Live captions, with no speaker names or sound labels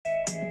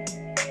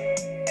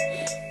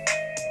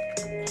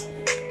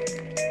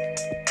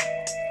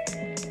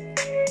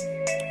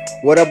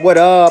What up, what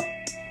up?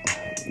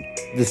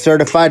 The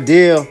certified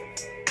deal.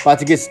 About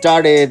to get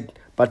started.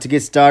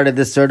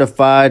 The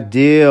certified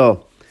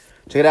deal.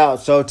 Check it out.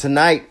 So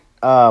tonight,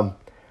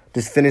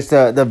 just finished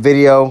the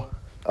video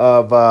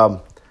of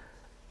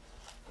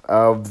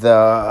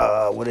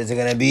the, what is it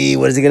going to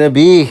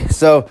be?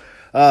 So,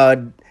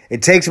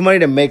 it takes money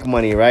to make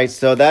money, right?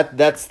 So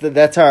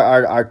that's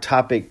our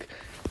topic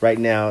right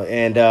now.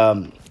 And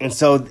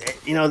so,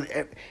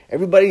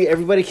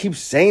 everybody keeps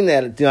saying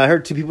that. I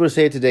heard two people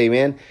say it today,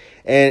 man.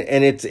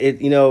 And it's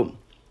I'm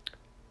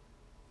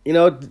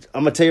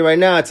gonna tell you right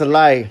now, it's a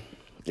lie.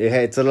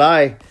 It's a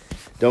lie.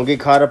 Don't get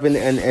caught up in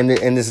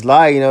this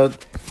lie.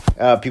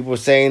 People are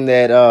saying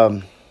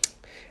that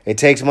it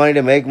takes money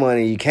to make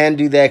money. You can't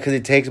do that because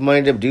it takes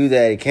money to do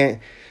that. You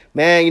can't,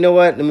 man. You know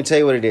what? Let me tell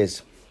you what it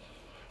is.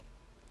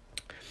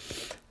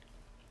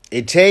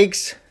 It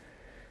takes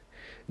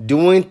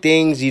doing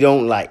things you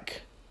don't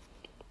like.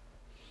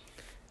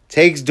 It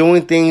takes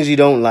doing things you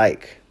don't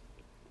like.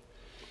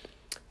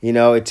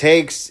 It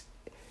takes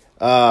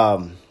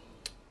you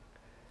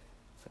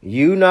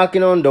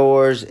knocking on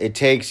doors. It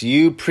takes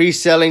you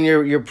pre-selling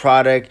your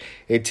product.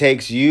 It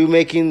takes you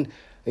making,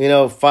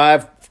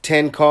 5,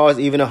 10 calls,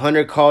 even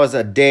 100 calls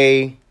a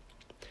day,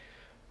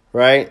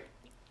 right?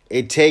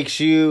 It takes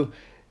you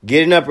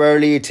getting up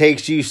early. It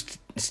takes you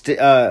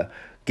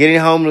getting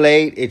home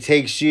late. It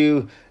takes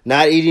you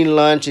not eating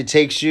lunch. It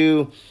takes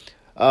you,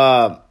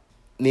 not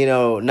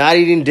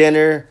eating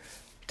dinner.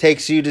 It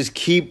takes you just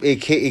keep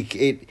it.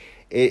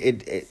 You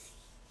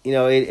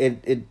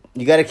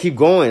got to keep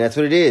going. That's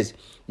what it is.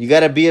 You got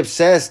to be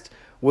obsessed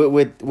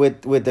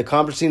with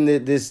accomplishing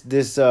this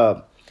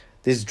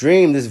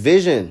dream, this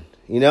vision.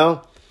 You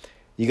got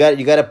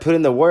to put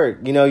in the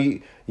work.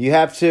 You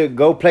have to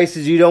go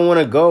places you don't want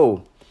to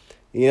go.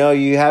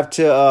 You have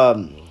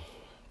to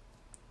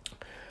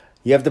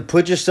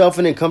put yourself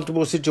in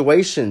uncomfortable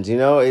situations. You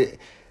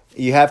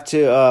have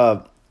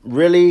to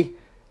really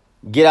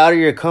get out of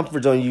your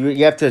comfort zone.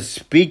 You have to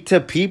speak to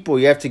people.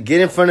 You have to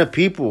get in front of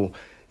people.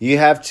 You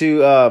have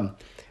to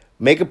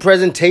make a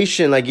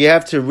presentation. Like, you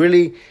have to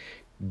really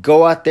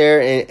go out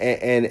there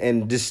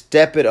and just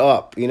step it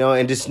up,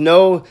 and just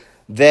know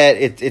that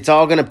it's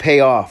all going to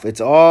pay off.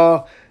 It's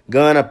all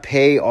going to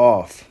pay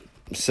off.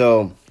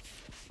 So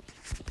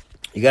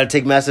you got to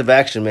take massive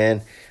action,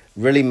 man.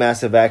 Really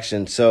massive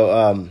action.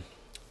 So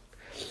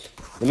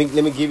let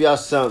me give y'all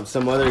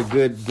some other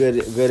good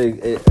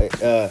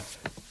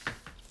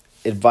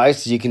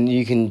advice you can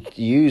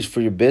use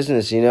for your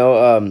business.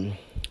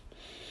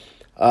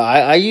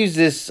 I use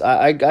this.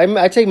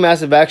 I take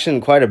massive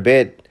action quite a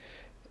bit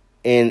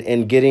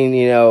in getting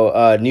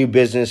new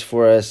business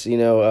for us.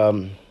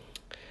 I'm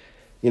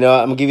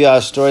gonna give you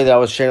a story that I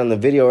was sharing on the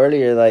video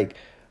earlier. Like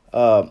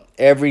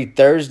every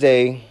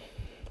Thursday,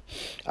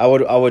 I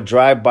would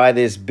drive by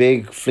this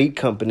big fleet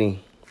company,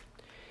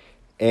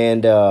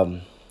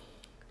 and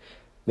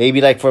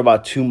maybe like for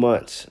about 2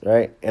 months,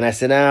 right? And I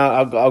said,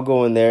 I'll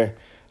go in there.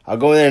 I'll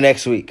go in there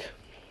next week.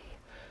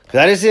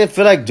 Because I just didn't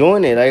feel like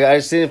doing it. I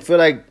just didn't feel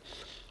like,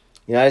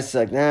 I just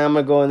like, I'm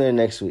going to go in there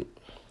next week.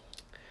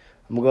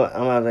 I'm like,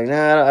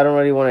 I don't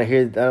really want to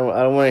hear,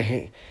 I don't want to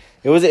hear.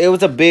 It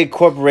was a big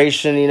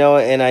corporation,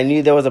 and I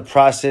knew there was a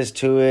process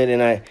to it,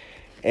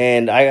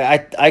 and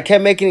I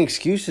kept making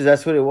excuses.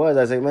 That's what it was.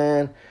 I was like,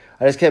 man,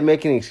 I just kept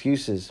making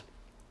excuses.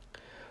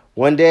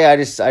 One day I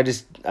just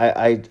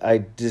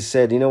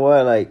said, you know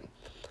what, like,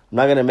 I'm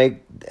not gonna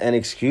make an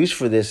excuse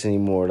for this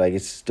anymore. Like,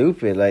 it's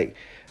stupid. Like,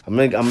 I'm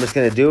just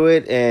gonna do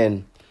it,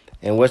 and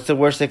what's the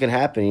worst that can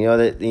happen?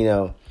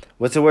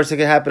 What's the worst that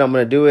can happen? I'm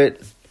gonna do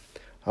it.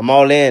 I'm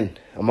all in.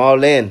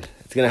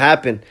 It's gonna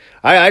happen.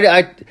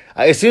 I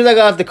as soon as I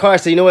got off the car, I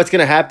said, you know what's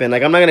gonna happen?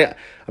 Like, I'm not gonna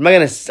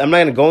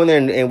go in there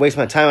and waste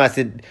my time. I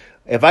said,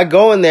 if I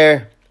go in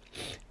there,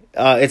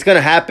 it's gonna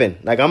happen.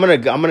 Like, I'm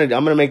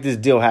gonna make this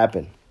deal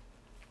happen.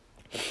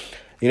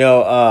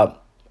 I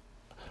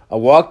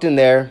walked in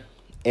there.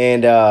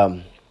 And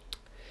I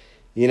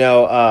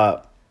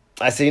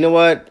said, you know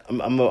what?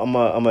 I'm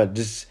gonna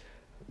just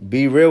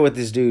be real with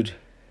this dude.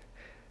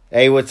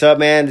 Hey, what's up,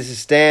 man? This is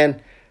Stan.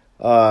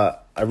 We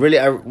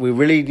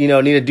really, need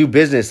to do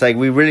business. Like,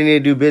 we really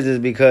need to do business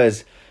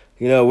because,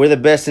 we're the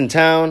best in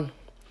town,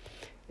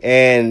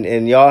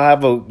 and y'all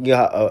have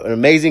an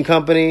amazing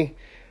company,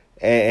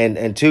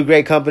 and two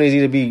great companies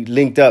need to be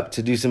linked up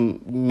to do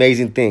some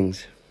amazing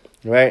things,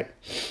 right?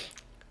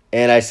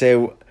 And I say,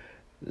 I'm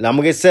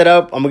gonna get set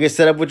up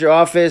with your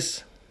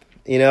office,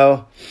 and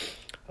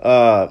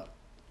I'll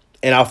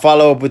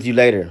follow up with you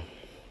later.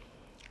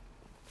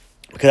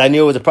 Because I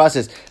knew it was a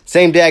process.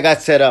 Same day I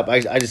got set up. I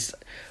just,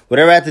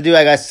 whatever I had to do,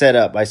 I got set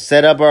up. I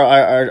set up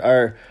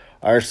our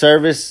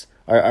service,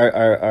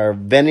 our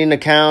vending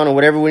account, or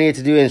whatever we needed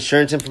to do,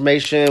 insurance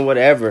information,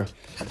 whatever.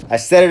 I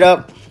set it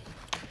up.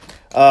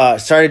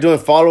 Started doing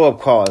follow-up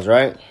calls,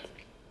 right?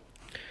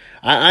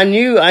 I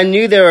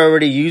knew they were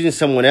already using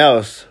someone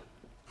else.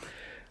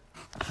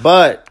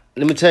 But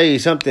let me tell you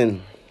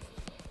something.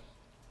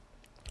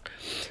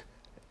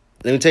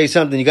 You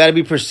got to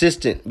be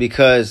persistent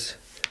because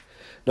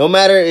no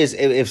matter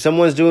if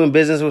someone's doing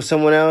business with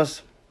someone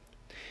else,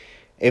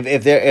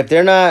 if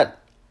they're not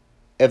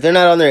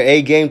on their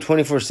A game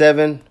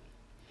 24/7,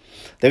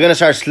 they're gonna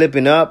start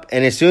slipping up,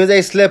 and as soon as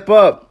they slip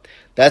up,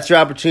 that's your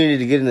opportunity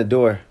to get in the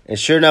door. And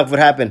sure enough, what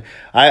happened?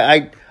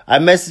 I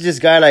messaged this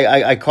guy, like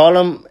I call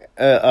him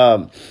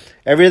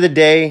every other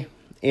day,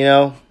 you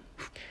know.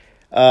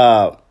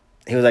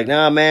 He was like,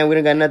 "Nah, man, we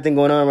don't got nothing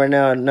going on right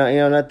now.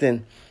 No,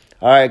 nothing."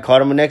 All right,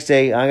 called him the next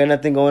day. I ain't got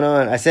nothing going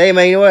on. I say, "Hey,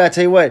 man, you know what? I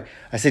tell you what."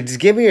 I said, "Just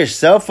give me your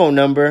cell phone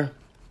number.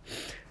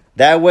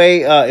 That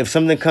way, if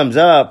something comes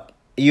up,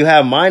 you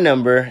have my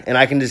number, and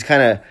I can just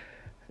kind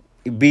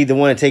of be the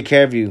one to take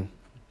care of you."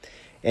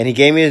 And he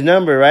gave me his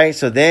number, right?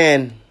 So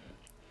then,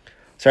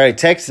 started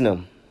texting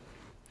him.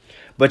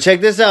 But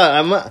check this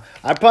out.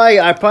 I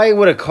probably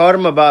would have called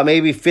him about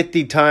maybe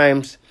 50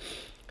 times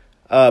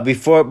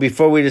before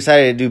we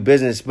decided to do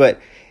business. But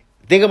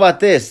think about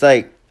this,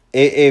 like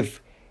if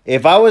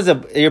I was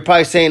you're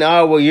probably saying,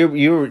 "Oh, well, you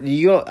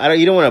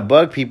don't want to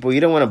bug people,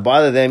 you don't want to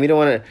bother them, you don't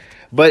want to."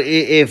 But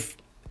if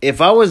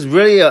I was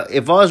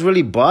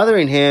really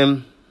bothering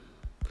him,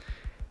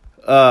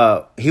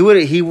 why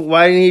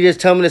didn't he just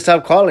tell me to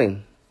stop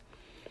calling?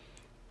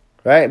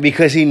 Right?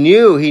 Because he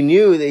knew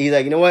that he's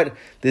like, you know what,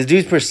 this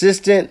dude's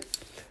persistent.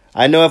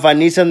 I know if I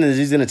need something, this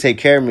dude's gonna take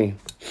care of me.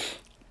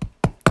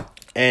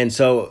 And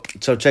so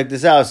check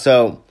this out.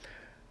 So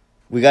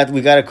we got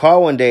a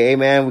call one day. "Hey,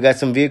 man, we got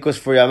some vehicles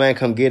for y'all, man.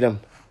 Come get them."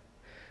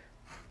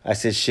 I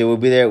said, "Shit, we'll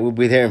be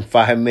there in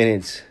 5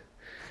 minutes."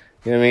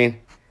 You know what I mean?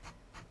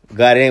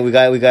 Got in. We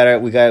got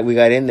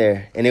in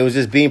there, and it was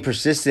just being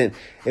persistent.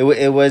 It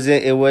was,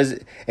 and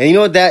you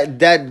know that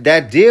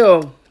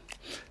deal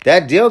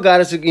got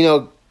us, you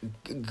know,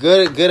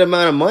 good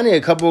amount of money, a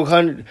couple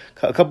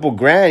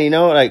grand. You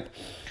know, like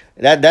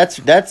that's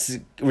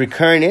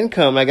recurring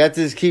income. Like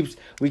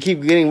we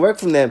keep getting work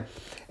from them.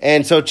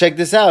 And so check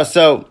this out.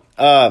 So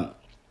that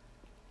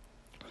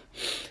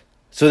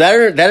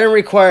didn't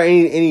require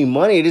any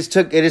money. It just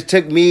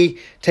took me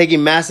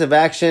taking massive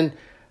action,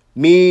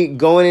 me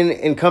going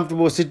in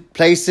comfortable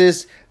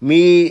places,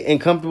 me in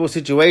comfortable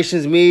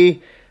situations,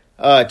 me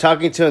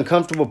talking to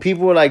uncomfortable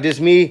people, like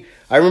just me.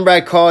 I remember I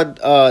called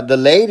the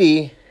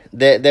lady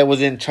that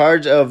was in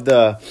charge of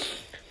the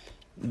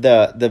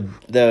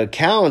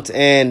account,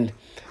 and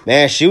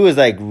man, she was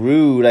like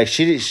rude. Like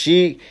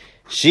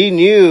she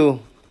knew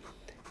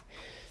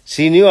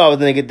I was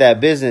gonna get that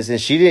business, and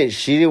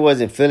she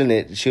wasn't feeling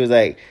it. She was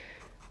like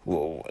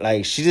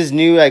she just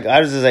knew. Like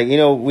I was just like,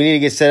 we need to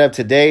get set up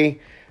today.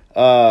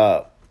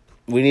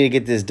 We need to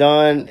get this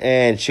done.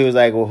 And she was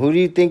like, "Well, who do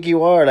you think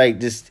you are? Like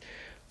just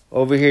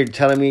over here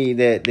telling me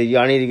that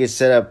y'all need to get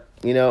set up,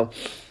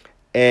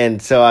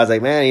 And so I was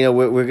like, man,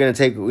 we're gonna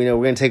take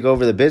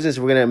over the business.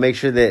 We're gonna make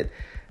sure that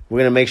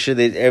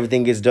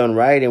everything gets done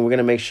right, and we're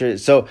gonna make sure.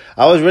 So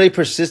I was really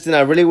persistent.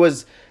 I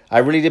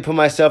really did put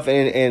myself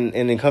in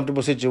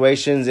uncomfortable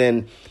situations,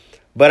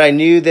 but I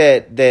knew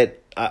that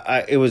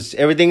it was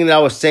everything that I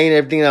was saying,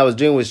 everything that I was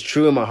doing was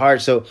true in my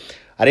heart. So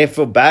I didn't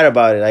feel bad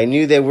about it. I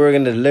knew that we were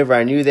gonna deliver.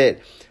 I knew that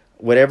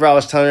whatever I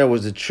was telling her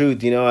was the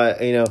truth.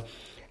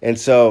 And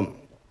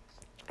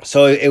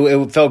so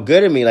it felt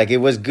good to me. Like it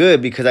was good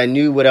because I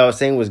knew what I was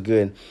saying was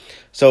good.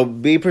 So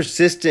be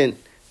persistent.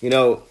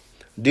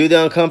 Do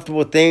the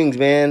uncomfortable things,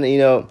 man.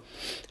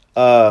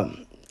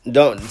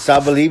 Don't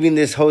stop believing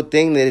this whole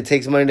thing that it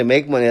takes money to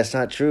make money. That's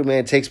not true, man.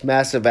 It takes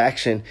massive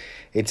action.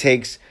 It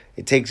takes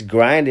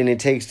grinding. It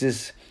takes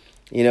this,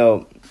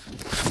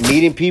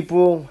 meeting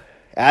people,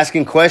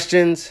 asking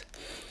questions,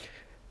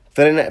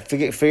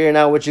 figuring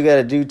out what you got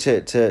to do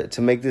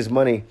to make this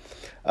money.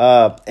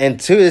 And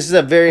two, this is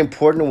a very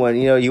important one.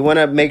 You want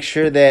to make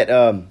sure that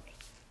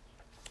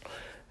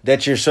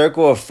that your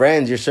circle of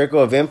friends, your circle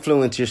of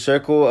influence, your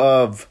circle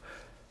of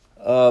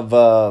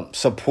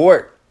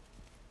support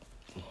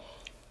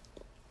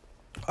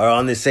are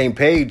on the same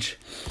page.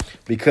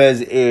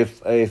 Because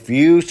if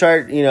you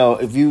start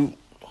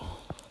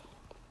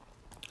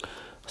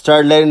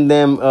letting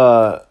them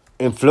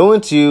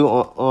influence you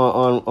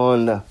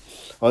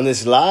on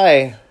this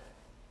lie,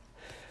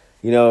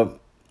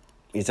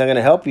 it's not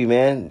gonna help you,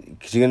 man.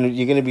 Because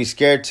you're gonna be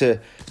scared to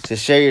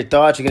share your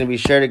thoughts. You're gonna be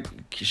scared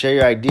to share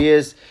your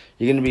ideas.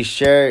 You're gonna be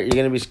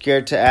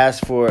scared to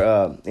ask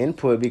for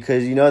input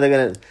because they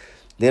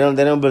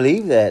don't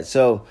believe that.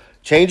 So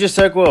change your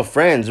circle of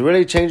friends.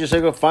 Really change your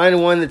circle.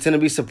 Find one that's gonna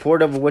be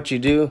supportive of what you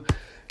do.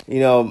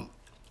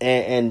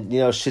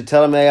 And should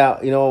tell them, hey,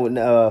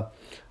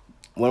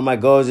 one of my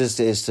goals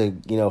is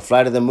to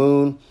fly to the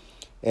moon.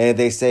 And if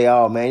they say,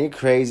 "Oh man, you're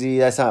crazy.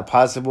 That's not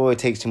possible. It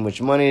takes too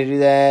much money to do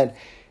that."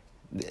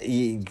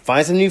 You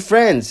find some new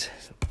friends.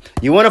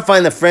 You want to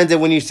find the friends that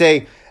when you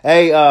say,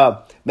 "Hey,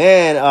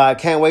 man, I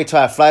can't wait till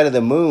I fly to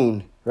the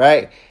moon,"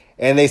 right?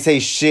 And they say,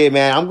 "Shit,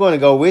 man, I'm going to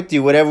go with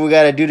you. Whatever we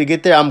got to do to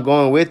get there, I'm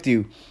going with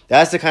you."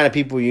 That's the kind of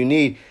people you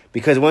need,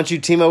 because once you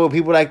team up with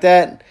people like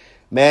that,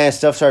 man,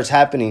 stuff starts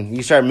happening.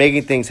 You start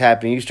making things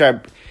happen. You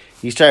start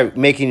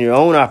making your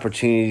own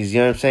opportunities. You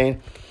know what I'm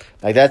saying?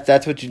 Like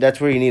that's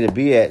where you need to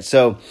be at.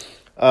 So,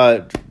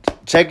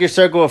 check your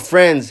circle of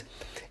friends.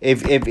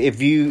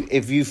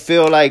 if you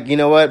feel like, you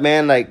know what,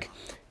 man, like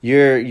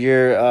you're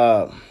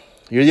the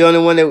only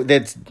one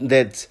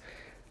that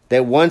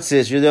wants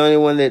this. You're the only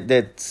one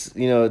that's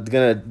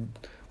gonna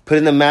put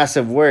in the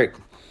massive work.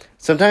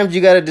 Sometimes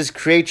you gotta just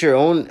create your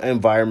own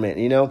environment.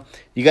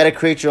 You gotta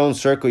create your own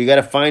circle. You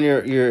gotta find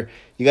you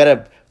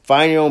gotta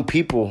find your own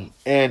people,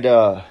 and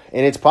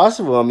it's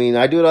possible. I mean,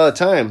 I do it all the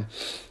time.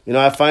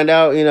 I find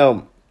out.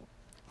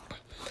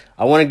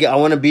 I want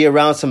to be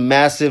around some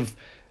massive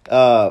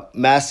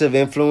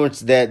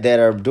influence that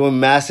are doing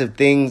massive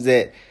things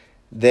that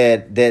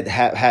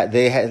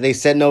they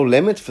set no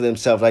limits for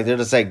themselves. Like, they're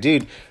just like,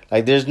 dude,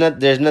 like there's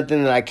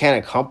nothing that I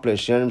can't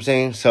accomplish. You know what I'm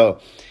saying? So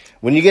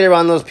when you get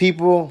around those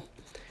people,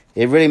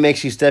 it really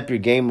makes you step your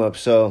game up.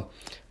 So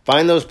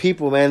find those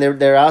people, man.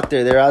 They're out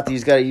there. They're out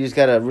there. You just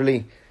gotta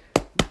really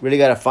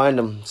gotta find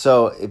them.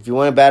 So if you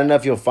want it bad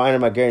enough, you'll find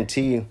them. I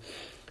guarantee you.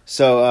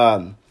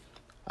 So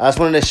I just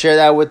wanted to share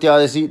that with y'all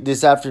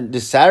this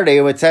Saturday.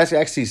 It's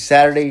actually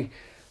Saturday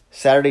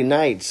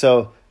night.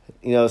 So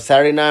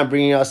Saturday night I'm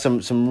bringing y'all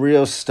some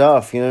real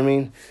stuff. You know what I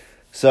mean?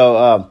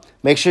 So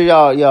make sure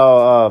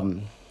y'all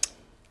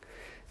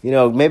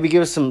maybe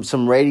give us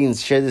some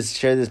ratings. Share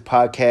this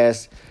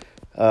podcast.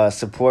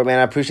 Support, man.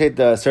 I appreciate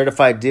the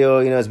Certified Deal.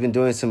 It's been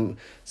doing some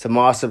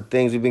awesome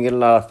things. We've been getting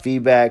a lot of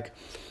feedback.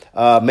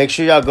 Make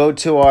sure y'all go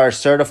to our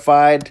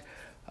Certified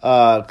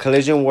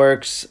Collision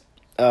Works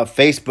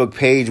Facebook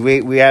page.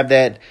 We have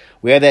that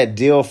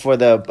deal for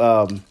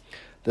the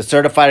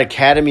Certified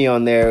Academy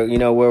on there.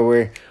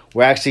 Where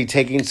we're actually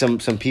taking some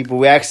people.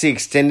 We actually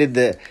extended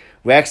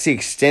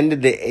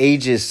the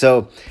ages.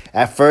 So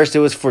at first it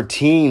was for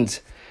teens,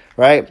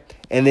 right?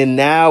 And then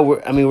now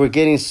we're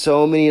getting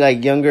so many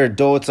like younger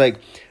adults. Like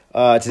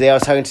today I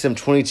was talking to some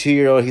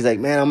 22-year-old. He's like,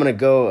 man, I'm gonna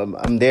go.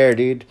 I'm there,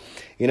 dude.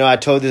 I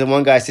told this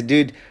one guy, I said,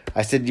 dude,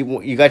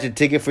 you got your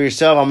ticket for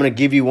yourself. I'm gonna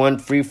give you one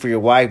free for your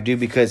wife, dude,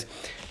 because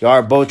y'all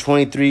are both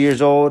 23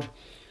 years old.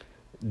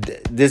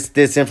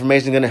 This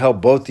information is gonna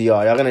help both of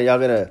y'all. Y'all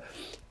gonna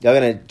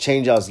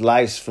change y'all's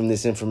lives from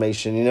this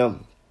information.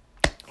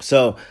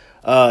 So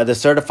the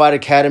Certified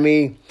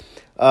Academy.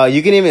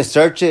 You can even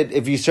search it.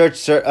 If you search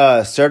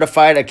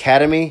Certified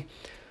Academy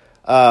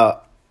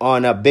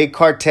on a Big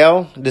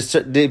Cartel,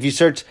 if you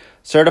search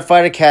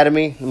Certified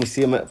Academy, let me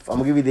see. I'm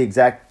gonna give you the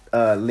exact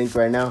link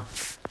right now.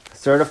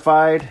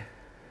 Certified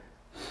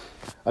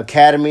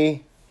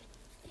Academy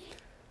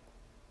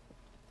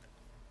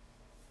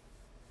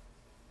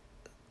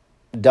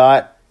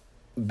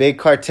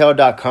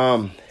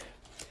 .bigcartel.com,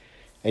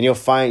 and you'll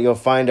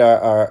find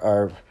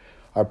our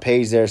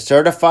page there.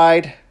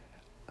 Certified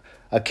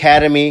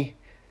Academy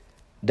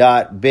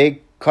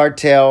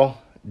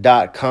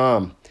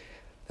 .bigcartel.com.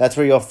 That's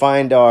where you'll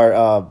find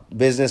our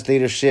business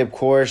leadership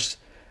course,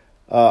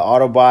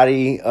 auto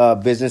body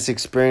business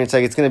experience.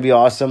 Like, it's going to be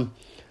awesome.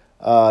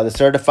 The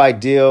Certified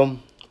Deal,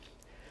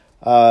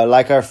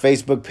 like our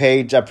Facebook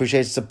page. I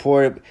appreciate the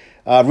support.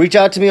 Reach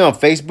out to me on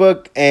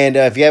Facebook, and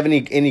if you have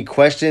any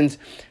questions,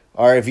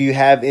 or if you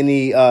have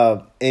any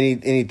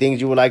things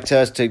you would like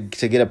us to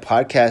get a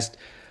podcast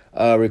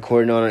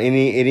recording on, or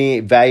any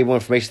valuable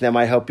information that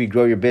might help you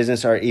grow your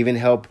business or even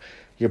help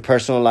your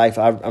personal life,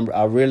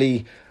 I'll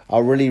really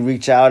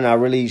reach out, and I'll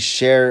really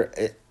share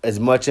as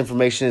much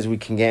information as we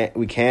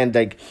can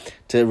like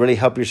to really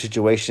help your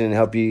situation and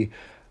help you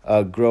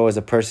grow as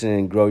a person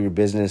and grow your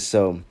business.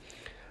 So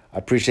I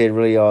appreciate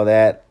really all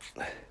that.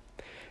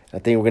 I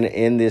think we're going to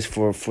end this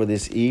for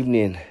this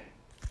evening.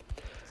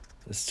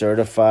 The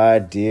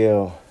Certified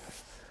Deal.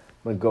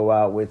 I'm going to go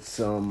out with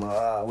some,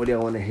 what do I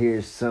want to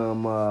hear?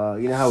 Some,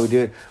 you know how we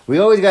do it. We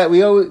always,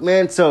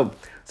 man, so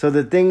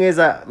the thing is,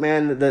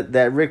 man,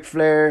 that Ric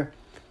Flair,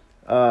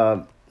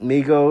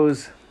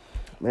 Migos,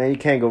 man, you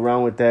can't go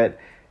wrong with that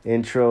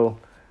intro.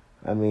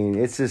 I mean,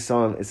 it's just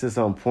on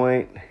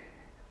point.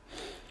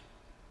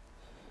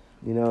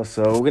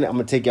 So I'm going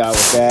to take you out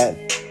with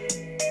that.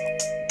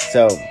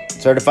 So,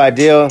 Certified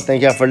Deal,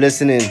 thank y'all for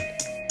listening.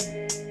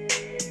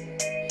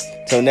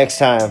 Till next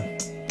time.